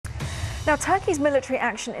Now, Turkey's military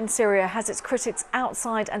action in Syria has its critics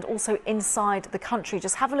outside and also inside the country.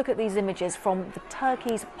 Just have a look at these images from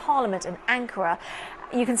Turkey's parliament in Ankara.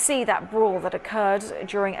 You can see that brawl that occurred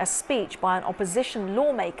during a speech by an opposition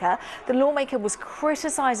lawmaker. The lawmaker was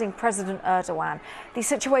criticising President Erdogan. The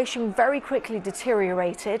situation very quickly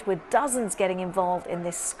deteriorated, with dozens getting involved in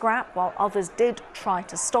this scrap, while others did try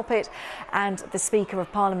to stop it. And the Speaker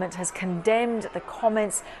of Parliament has condemned the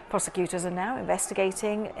comments. Prosecutors are now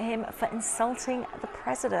investigating him for insulting the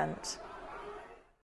president.